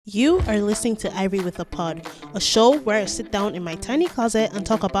You are listening to Ivory with a Pod, a show where I sit down in my tiny closet and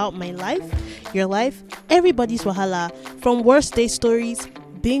talk about my life, your life, everybody's wahala, from worst day stories,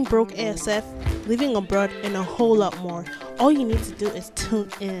 being broke ASF, living abroad, and a whole lot more. All you need to do is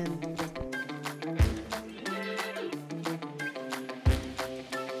tune in.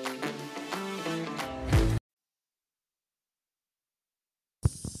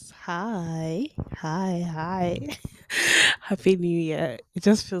 Hi, hi. Happy New Year. It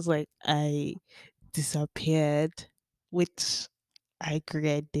just feels like I disappeared, which I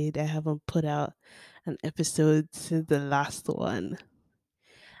agree I did. I haven't put out an episode since the last one.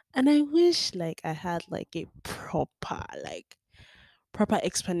 And I wish I had a proper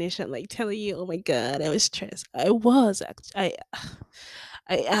explanation, like telling you, oh my god, I was stressed. I was actually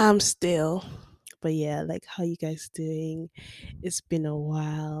I am still. But yeah, like how you guys doing? It's been a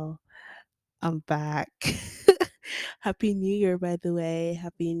while. I'm back. Happy New Year, by the way.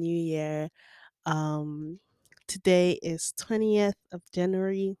 Happy New Year. Um Today is 20th of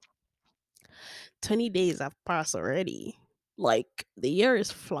January. 20 days have passed already. Like the year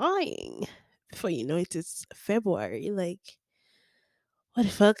is flying. Before you know it, it's February. Like, what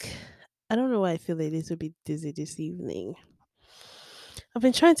the fuck? I don't know why I feel a little bit dizzy this evening. I've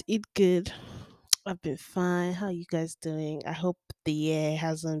been trying to eat good. I've been fine. How you guys doing? I hope the year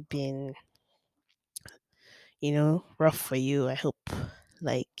hasn't been, rough for you. I hope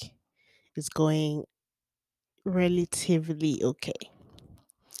like it's going relatively okay.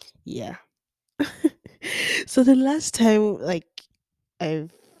 Yeah. So the last time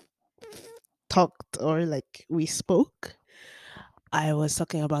I've talked or we spoke, I was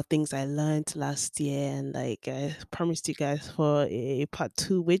talking about things I learned last year, and I promised you guys for a part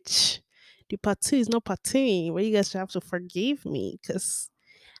two, which the part two is not part two, where you guys have to forgive me because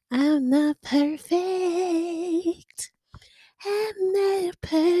I'm not perfect. I'm not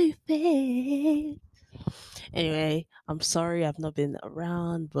perfect. Anyway, I'm sorry I've not been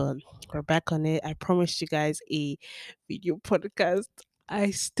around, but we're back on it. I promised you guys a video podcast.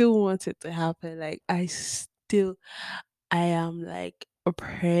 I still want it to happen. I am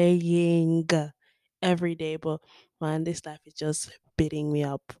praying every day, but man, this life is just beating me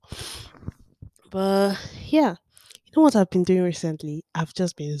up. But yeah, you know what I've been doing recently? I've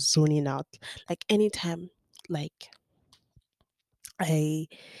just been zoning out. Like anytime, like I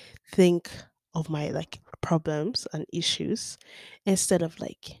think of my problems and issues instead of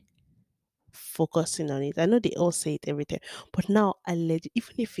focusing on it. I know they all say it every time, but now I let it,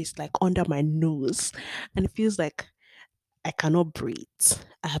 even if it's like under my nose and it feels like I cannot breathe.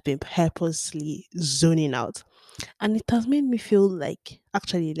 I have been purposely zoning out. And it has made me feel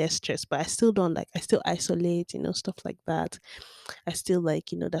actually less stressed, but I still don't I still isolate, stuff like that. I still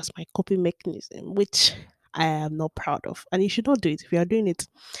that's my coping mechanism, which I am not proud of. And you should not do it. If you are doing it,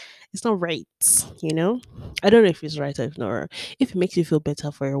 it's not right, you know? I don't know if it's right or if not. If it makes you feel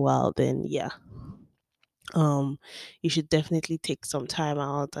better for a while, then yeah. Um, you should definitely take some time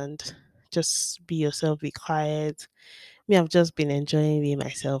out and just be yourself, be quiet. Me, I've just been enjoying being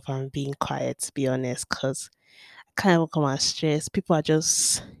myself and being quiet, to be honest, because I can't even come out stress. People are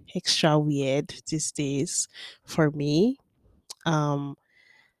just extra weird these days for me. Um,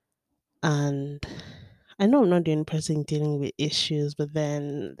 and I know I'm not the only person dealing with issues, but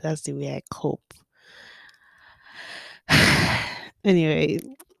then that's the way I cope. Anyway,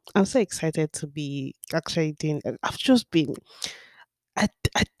 I'm so excited to be actually doing. I've just been. I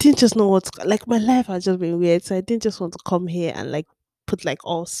didn't just know what's like. My life has just been weird, so I didn't just want to come here and put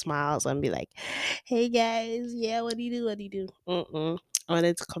all smiles and be like, "Hey guys, yeah, what do you do? What do you do?" I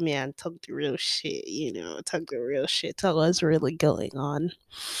wanted to come here and talk the real shit. Talk the real shit. Talk what's really going on.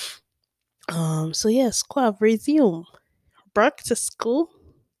 So yeah, school have resumed. Back to school.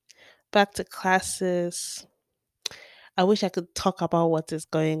 Back to classes. I wish I could talk about what is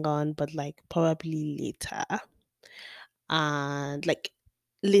going on, but probably later. And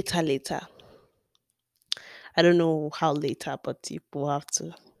later. I don't know how later, but you will have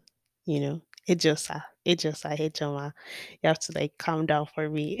to, it just I hate Jama. You have to calm down for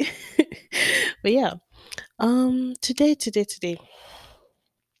me. But yeah, today,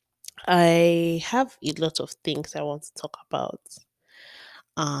 I have a lot of things I want to talk about,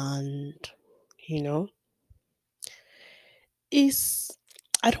 and you know, is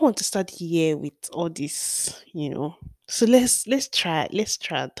I don't want to start the year with all this, So let's try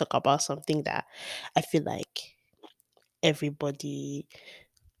and talk about something that I feel like everybody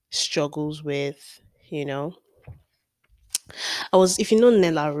struggles with, you know. If you know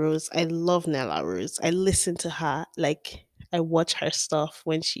Nella Rose, I love Nella Rose. I listen to her. I watch her stuff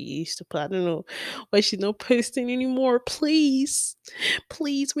when she used to put, I don't know, why she's not posting anymore. Please,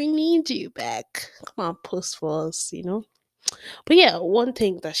 please, we need you back. Come on, post for us, you know? But yeah, one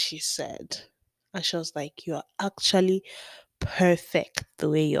thing that she said, and she was like, "You're actually perfect the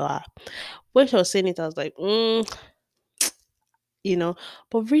way you are." When she was saying it, I was like, you know,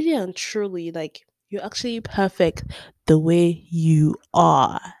 but really and truly, like, you're actually perfect the way you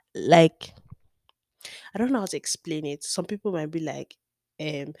are. Like, I don't know how to explain it. Some people might be like,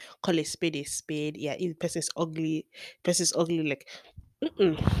 call a spade. Yeah, if the person's ugly, person's ugly. Like,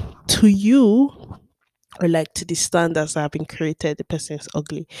 to you, or like to the standards that have been created, the person is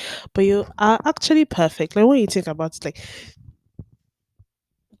ugly. But you are actually perfect. Like when you think about it, like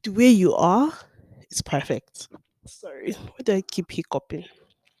the way you are, it's perfect. Sorry, why do I keep hiccuping?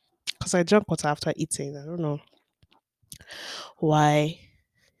 Because I drank water after eating. I don't know why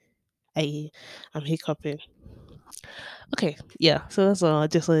I am hiccuping. Okay, yeah. So that's all I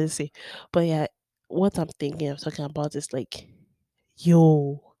just wanted to say. But yeah, what I'm thinking of talking about is like,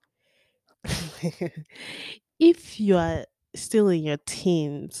 yo, if you are still in your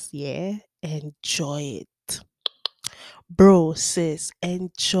teens, yeah, enjoy it. Bro, sis,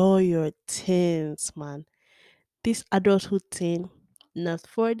 enjoy your teens, man. This adulthood thing, not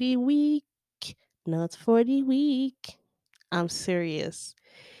for the weak, not for the weak. I'm serious.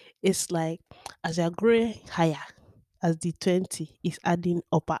 It's like as you're growing higher, as the 20 is adding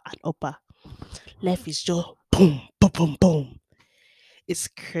upper and upper, life is just boom, boom, boom, boom. It's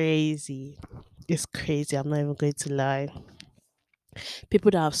crazy. It's crazy. I'm not even going to lie.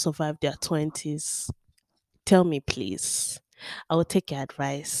 People that have survived their 20s, tell me please. I will take your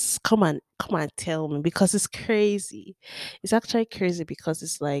advice. Come and tell me because it's crazy. It's actually crazy because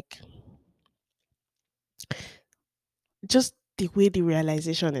it's like just the way the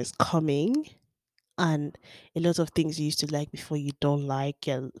realization is coming and a lot of things you used to like before you don't like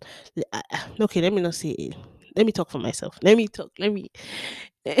and okay, let me not say it. Let me talk for myself. Let me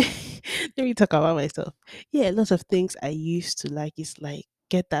let me talk about myself. Yeah, a lot of things I used to like is like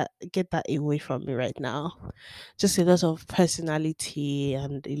get that away from me right now. Just a lot of personality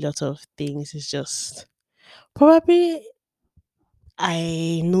and a lot of things is just probably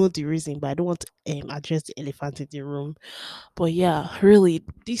I know the reason, but I don't want to address the elephant in the room. But yeah, really,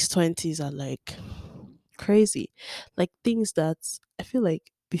 these 20s are like crazy. Like things that I feel like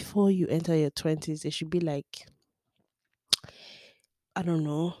before you enter your 20s, it should be like, I don't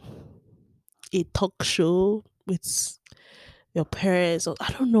know, a talk show with your parents, or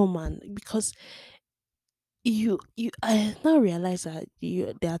I don't know, man. Because you I now realize that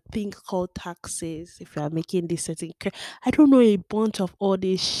there are things called taxes if you are making this certain I don't know a bunch of all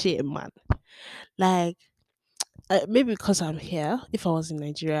this shit, man. Like maybe because I'm here. If I was in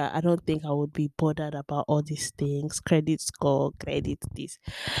Nigeria, I don't think I would be bothered about all these things. Credit score, credit this.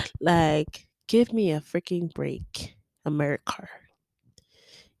 Like, give me a freaking break, America.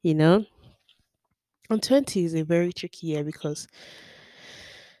 You know, and 20 is a very tricky year because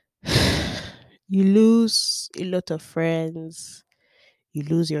you lose a lot of friends, you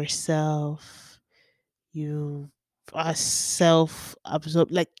lose yourself, you are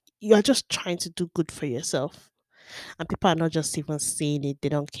self-absorbed. Like you are just trying to do good for yourself and people are not just even saying it, they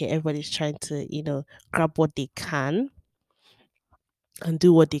don't care. Everybody's trying to, grab what they can and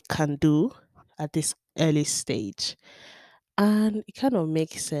do what they can do at this early stage. And it kind of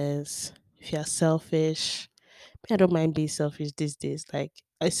makes sense if you're selfish. I don't mind being selfish these days, like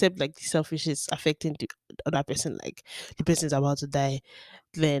except like the selfish is affecting the other person, like the person's about to die,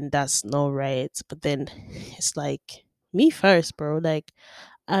 then that's not right. But then it's like me first, bro. Like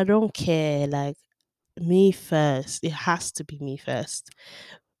I don't care. Like me first. It has to be me first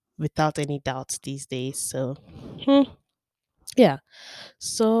without any doubts these days. So, hmm, yeah.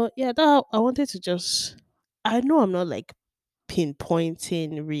 So, yeah, that I wanted to just, I know I'm not like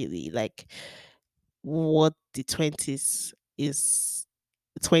pinpointing really like what the 20s is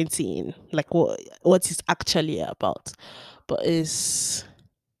 20 in, like what is actually about. But is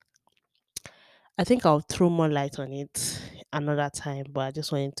I think I'll throw more light on it another time. But I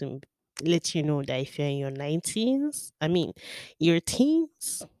just wanted to let you know that if you're in your 19s, I mean, your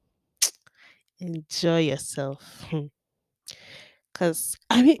teens, enjoy yourself. Because,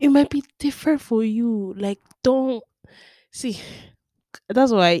 I mean, it might be different for you. Like, don't see,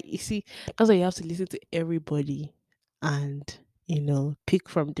 that's why, you see, that's why you have to listen to everybody and, pick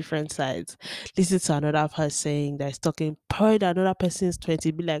from different sides. Listen to another person that's talking, probably another person's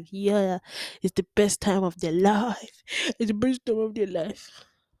 20, be like, yeah, it's the best time of their life. It's the best time of their life.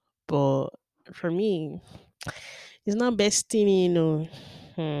 But for me, it's not best thing,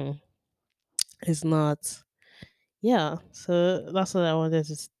 Hmm, it's not. Yeah, so that's what I wanted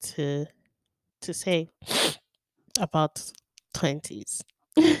to say about 20s.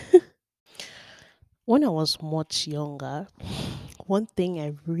 When I was much younger, one thing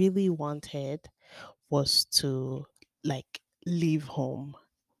I really wanted was to like leave home.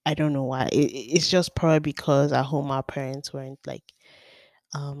 I don't know why. It's just probably because at home our parents weren't like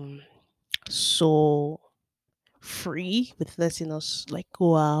um so free with letting us like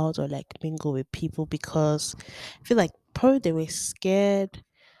go out or like mingle with people, because I feel like probably they were scared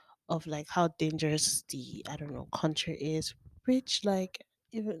of like how dangerous the, I don't know, country is, which like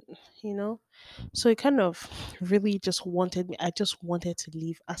even, you know, so it kind of really just wanted me, I just wanted to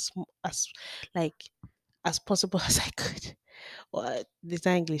leave as like as possible as I could. What this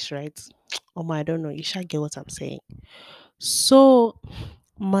English, right? Oh my, I don't know, you should get what I'm saying. So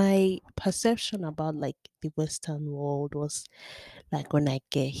my perception about like the Western world was like, when I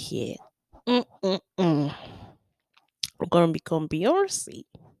get here, mm-mm-mm, I'm gonna become Beyonce.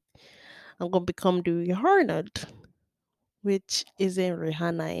 I'm gonna become the Rihanna, which isn't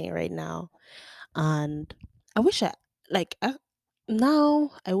Rihanna right now. And I wish I like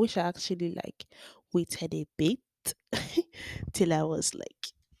now. I wish I actually like waited a bit till I was like.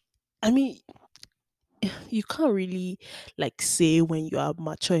 I mean, you can't really like say when you are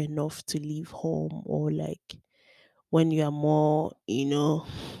mature enough to leave home, or like when you are more,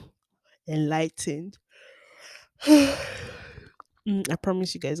 enlightened. I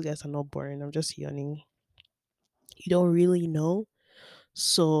promise you guys are not boring. I'm just yawning. You don't really know.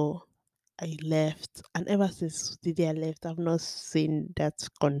 So I left, and ever since the day I left, I've not seen that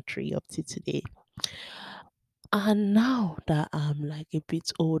country up to today. And now that I'm like a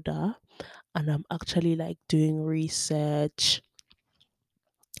bit older and I'm actually like doing research,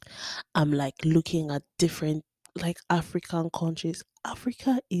 I'm like looking at different like African countries.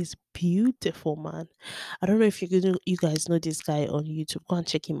 Africa is beautiful, man. I don't know if you guys know this guy on YouTube. Go and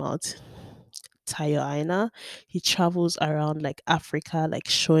check him out. Tayo Aina. He travels around like Africa, like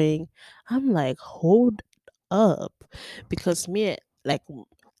showing. I'm like, hold up, because me like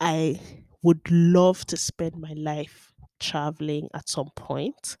I would love to spend my life traveling at some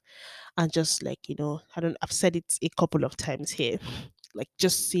point, and just like, I don't. I've said it a couple of times here, like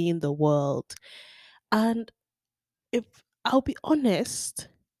just seeing the world. And if I'll be honest,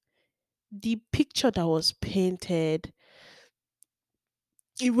 the picture that was painted,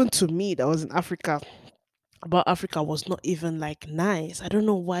 even to me that was in Africa, about Africa was not even like nice. I don't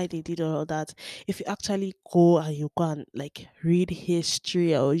know why they did all of that. If you actually go and you go and like read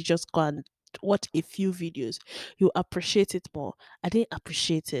history, or you just go and watch a few videos, you appreciate it more. I didn't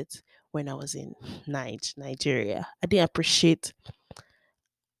appreciate it when I was in Nigeria. I didn't appreciate,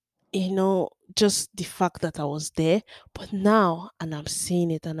 just the fact that I was there. But now, and I'm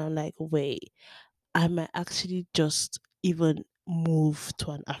seeing it, and I'm like, wait, I might actually just even move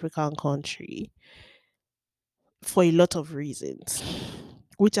to an African country for a lot of reasons,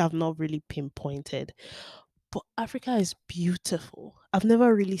 which I've not really pinpointed. But Africa is beautiful. I've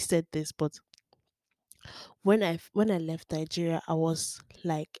never really said this, but when I left Nigeria, I was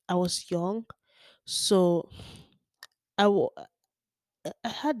young, so I wa- I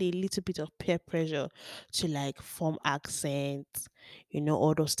had a little bit of peer pressure to like form accents,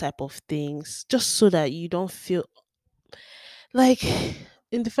 all those type of things, just so that you don't feel like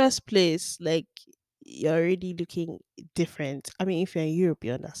in the first place, like you're already looking different. I mean, if you're in Europe,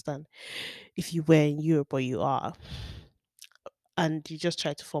 you understand. If you were in Europe, or you are, and you just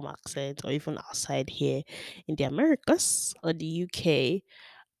try to form accent, or even outside here in the Americas or the UK,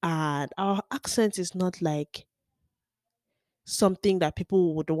 and our accent is not like something that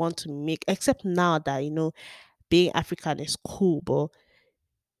people would want to make, except now that being African is cool. But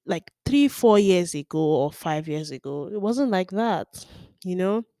like 3 4 years ago or 5 years ago, it wasn't like that, you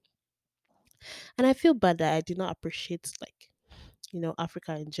know and I feel bad that I did not appreciate like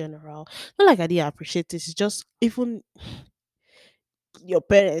Africa in general. Not like I didn't appreciate this, it's just even your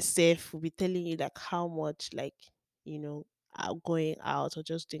parents safe will be telling you like how much like you know going out or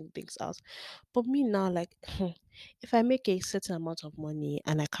just doing things out. But me now, like, if I make a certain amount of money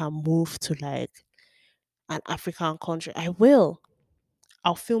and I can move to like an African country, I will.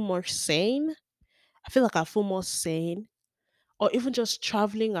 I'll feel more sane. I feel like I feel more sane. Or even just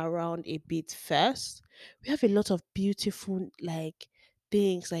traveling around a bit first. We have a lot of beautiful like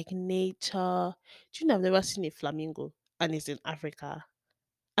things like nature. Do you know I've never seen a flamingo and it's in Africa?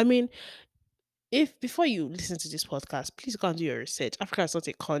 I mean, if before you listen to this podcast, please go and do your research. Africa is not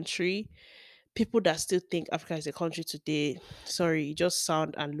a country. People that still think Africa is a country today, sorry, you just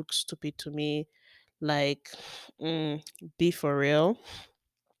sound and look stupid to me. Like, be for real.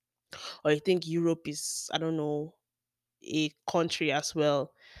 Or you think Europe is, I don't know. a country as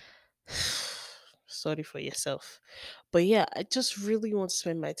well. Sorry for yourself. But yeah, I just really want to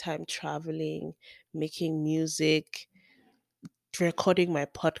spend my time traveling, making music, recording my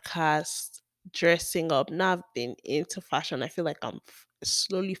podcast, dressing up. Now I've been into fashion. I feel like I'm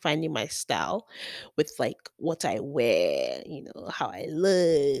slowly finding my style with like what I wear, how I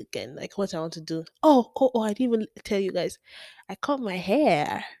look and like what I want to do. Oh, I didn't even tell you guys. I cut my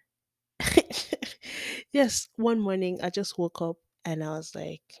hair. Yes, one morning I just woke up and I was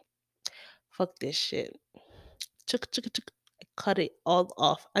like, fuck this shit. Chuk, chuk, chuk. I cut it all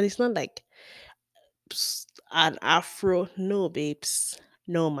off. And it's not like an afro. No, babes.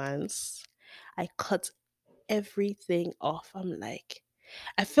 No, mans. I cut everything off. I'm like,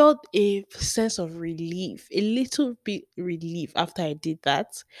 I felt a sense of relief, a little bit relief after I did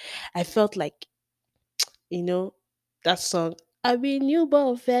that. I felt like, you know, that song, I be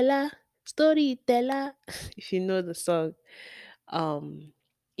newborn fella, storyteller. If you know the song. Um,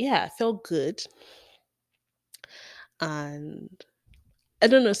 yeah, I felt good. And I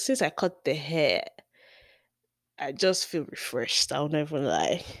don't know, since I cut the hair, I just feel refreshed. I'll never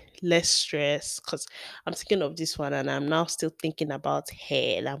lie. Less stress because I'm thinking of this one and I'm now still thinking about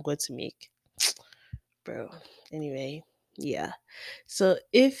hair that I'm going to make. Bro. Anyway, yeah. So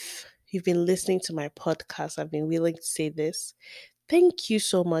if you've been listening to my podcast, I've been willing to say this. Thank you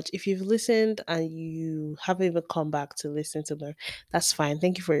so much. If you've listened and you haven't even come back to listen to them, that's fine.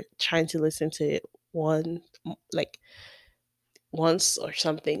 Thank you for trying to listen to it like once or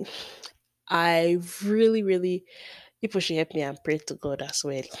something. I really, really people should help me and pray to God as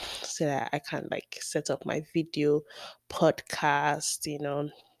well so that I can like set up my video podcast,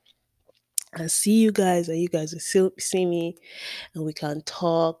 and see you guys and you guys will still see me and we can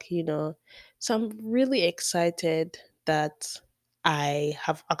talk. So I'm really excited that I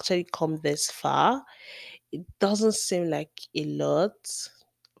have actually come this far. It doesn't seem like a lot.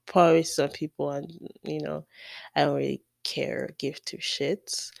 Probably some people and I don't really care, give two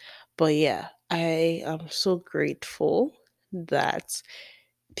shits. But yeah, I am so grateful that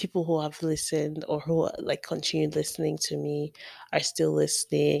people who have listened or who like continue listening to me are still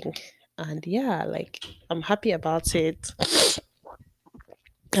listening. And yeah, like I'm happy about it.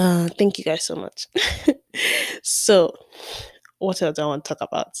 Thank you guys so much. So, what else do I want to talk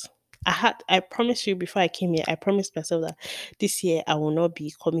about? I promised you before I came here, I promised myself that this year I will not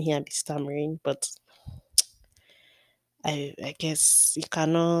be coming here and be stammering, but I guess you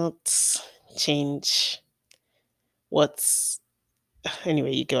cannot change what's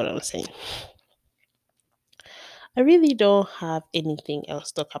anyway, you get what I'm saying. I really don't have anything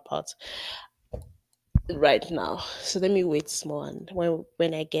else to talk about right now. So let me wait small and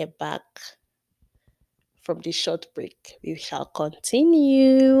when I get back from this short break, we shall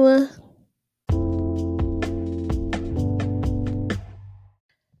continue.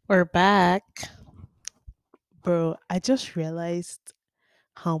 We're back. Bro, I just realized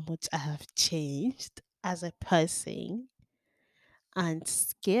how much I have changed as a person and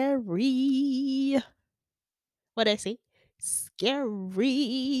scary. What did I say?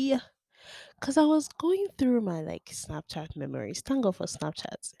 Scary. Cause I was going through my like Snapchat memories. Thank God for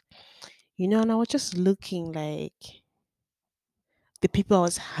Snapchat. And I was just looking like the people I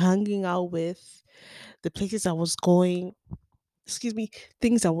was hanging out with, the places I was going, excuse me,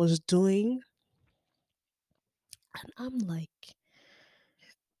 things I was doing. And I'm like,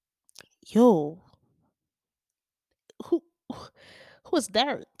 yo, who who was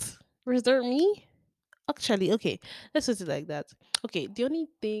that? Was there me? Actually, okay, let's put it like that. Okay, the only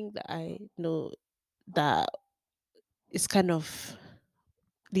thing that I know that is kind of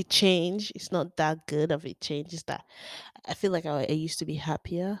the change is not that good of a change is that I feel like I used to be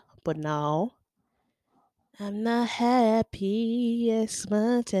happier, but now I'm not happy as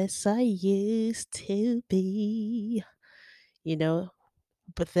much as I used to be, you know?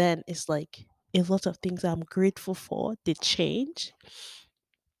 But then it's like a lot of things I'm grateful for, they change.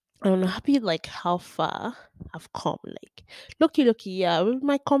 And I'm happy like how far I've come. Like, lucky, yeah. We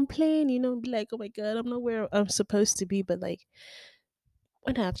might complain, be like, oh my god, I'm not where I'm supposed to be. But like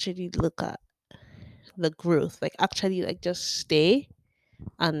when I actually look at the growth, like actually like just stay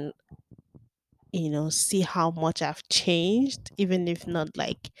and see how much I've changed, even if not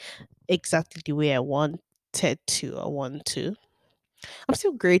like exactly the way I wanted to or want to. I'm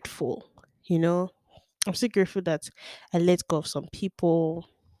still grateful, you know. I'm still grateful that I let go of some people.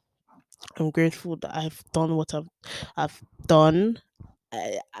 I'm grateful that I've done what I've done.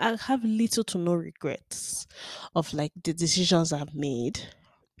 I have little to no regrets of like the decisions I've made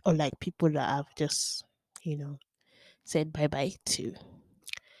or like people that I've just, said bye bye to.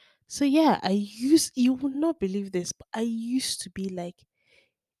 So yeah, you would not believe this, but I used to be like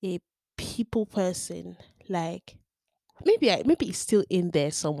a people person. Like maybe it's still in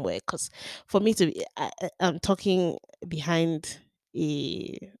there somewhere. Because for me to be, I'm talking behind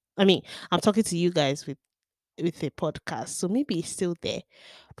a. I mean, I'm talking to you guys with a podcast, so maybe it's still there.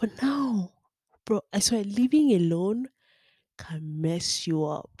 But now, bro, I swear, living alone can mess you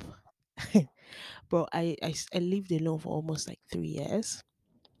up. Bro, I lived alone for almost like 3 years.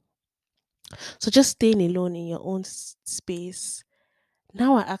 So just staying alone in your own space.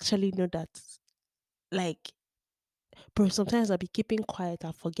 Now I actually know that, like, bro, sometimes I'll be keeping quiet.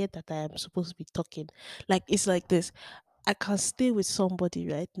 I forget that I am supposed to be talking. Like, it's like this. I can stay with somebody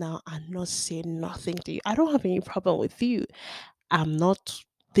right now and not say nothing to you. I don't have any problem with you. I'm not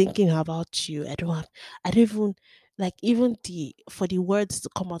thinking about you. I don't even, like, even for the words to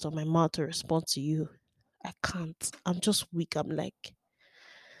come out of my mouth to respond to you. I can't. I'm just weak. I'm like,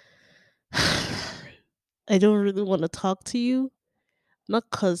 I don't really want to talk to you. Not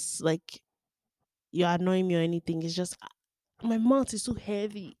because, like, you're annoying me or anything. It's just my mouth is too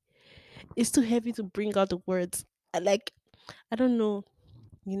heavy. It's too heavy to bring out the words. Like, I don't know,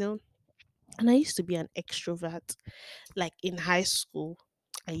 you know. And I used to be an extrovert. Like in high school,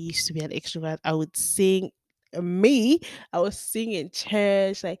 I used to be an extrovert. I would sing. Me, I was singing in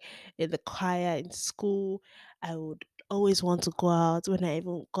church, like in the choir in school. I would always want to go out. When I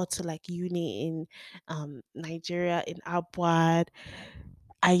even got to like uni in Nigeria in Abuad,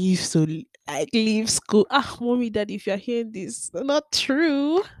 I used to like leave school. Ah, mommy, dad, if you're hearing this, not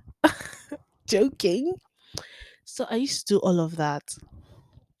true. Joking. So I used to do all of that.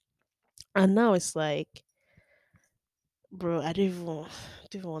 And now it's like, bro, I don't even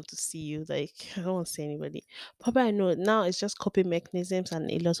want to see you. Like, I don't want to see anybody. Probably I know now it's just coping mechanisms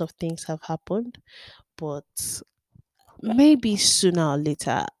and a lot of things have happened. But maybe sooner or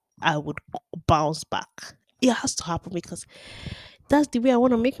later I would bounce back. It has to happen because that's the way I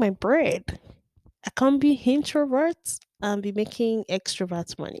want to make my bread. I can't be introvert and be making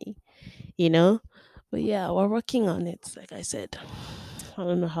extrovert money, you know? But yeah, we're working on it, like I said. I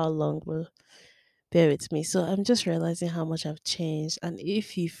don't know how long, but bear with me. So I'm just realizing how much I've changed. And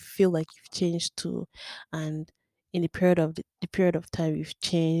if you feel like you've changed too, and in the period of time you've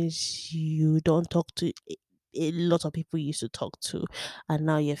changed, you don't talk to a lot of people you used to talk to, and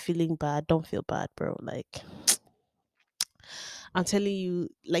now you're feeling bad, don't feel bad, bro. Like, I'm telling you,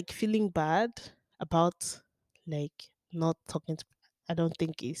 like, feeling bad about, like, not talking to, I don't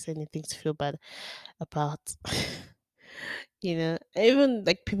think it's anything to feel bad about. Even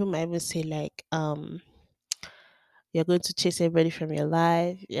like people might even say like, you're going to chase everybody from your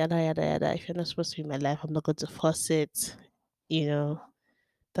life, yada yada yada. If you're not supposed to be in my life, I'm not going to force it. You know,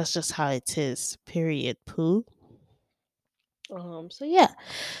 that's just how it is. Period. Pooh. So yeah,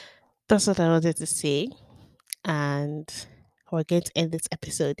 that's what I wanted to say. And we're going to end this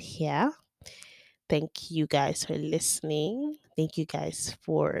episode here. Thank you guys for listening. Thank you guys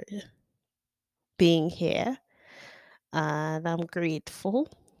for being here. And I'm grateful.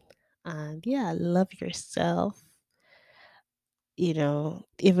 And yeah, love yourself. Even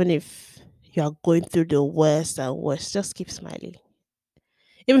if you are going through the worst and worst, just keep smiling.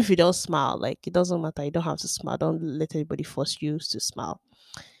 Even if you don't smile, like, it doesn't matter. You don't have to smile. Don't let anybody force you to smile.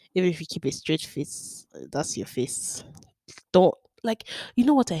 Even if you keep a straight face, that's your face. Don't, like, you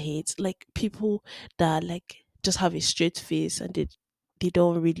know what I hate? Like people that like just have a straight face and they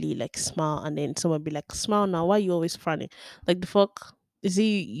don't really like smile, and then someone be like, smile now, why you always frowning? Like, the fuck? Is it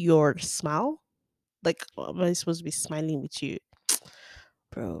your smile? Like, am I supposed to be smiling with you?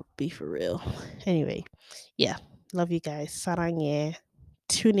 Bro, be for real. Anyway, yeah, love you guys. Sarang.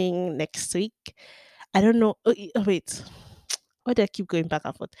 Tuning next week. I don't know. Wait, why do I keep going back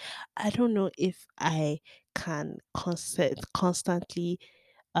and forth? I don't know if I can constantly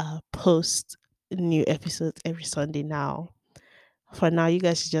post new episodes every Sunday now. For now, you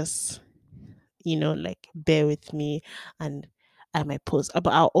guys should just, like, bear with me, and I might post, but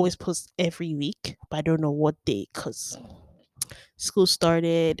I'll always post every week, but I don't know what day because school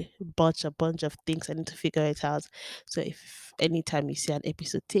started, a bunch of things. I need to figure it out. So if anytime you see an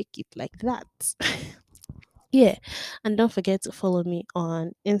episode, take it like that. Yeah. And don't forget to follow me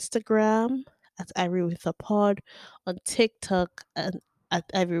on Instagram at Ivory with a Pod, on TikTok and at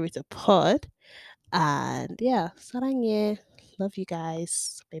Ivory with a Pod. And yeah, sarang. Love you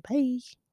guys. Bye bye.